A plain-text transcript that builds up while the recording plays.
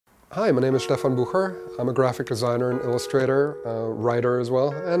Hi, my name is Stefan Bucher. I'm a graphic designer and illustrator, writer as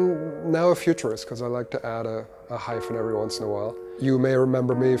well, and now a futurist because I like to add a hyphen every once in a while. You may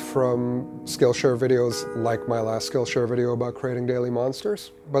remember me from Skillshare videos like my last Skillshare video about creating daily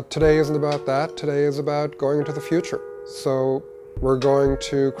monsters. But today isn't about that. Today is about going into the future. So we're going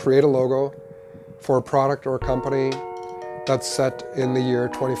to create a logo for a product or a company that's set in the year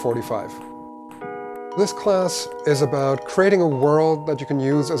 2045. This class is about creating a world that you can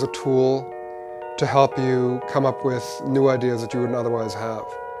use as a tool to help you come up with new ideas that you wouldn't otherwise have,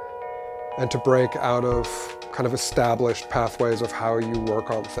 and to break out of kind of established pathways of how you work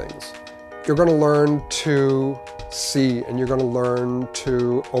on things. You're going to learn to see, and you're going to learn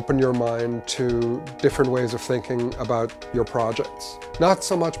to open your mind to different ways of thinking about your projects. Not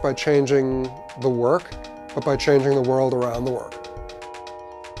so much by changing the work, but by changing the world around the work.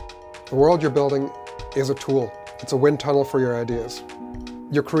 The world you're building is a tool. It's a wind tunnel for your ideas.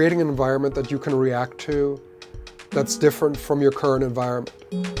 You're creating an environment that you can react to that's different from your current environment.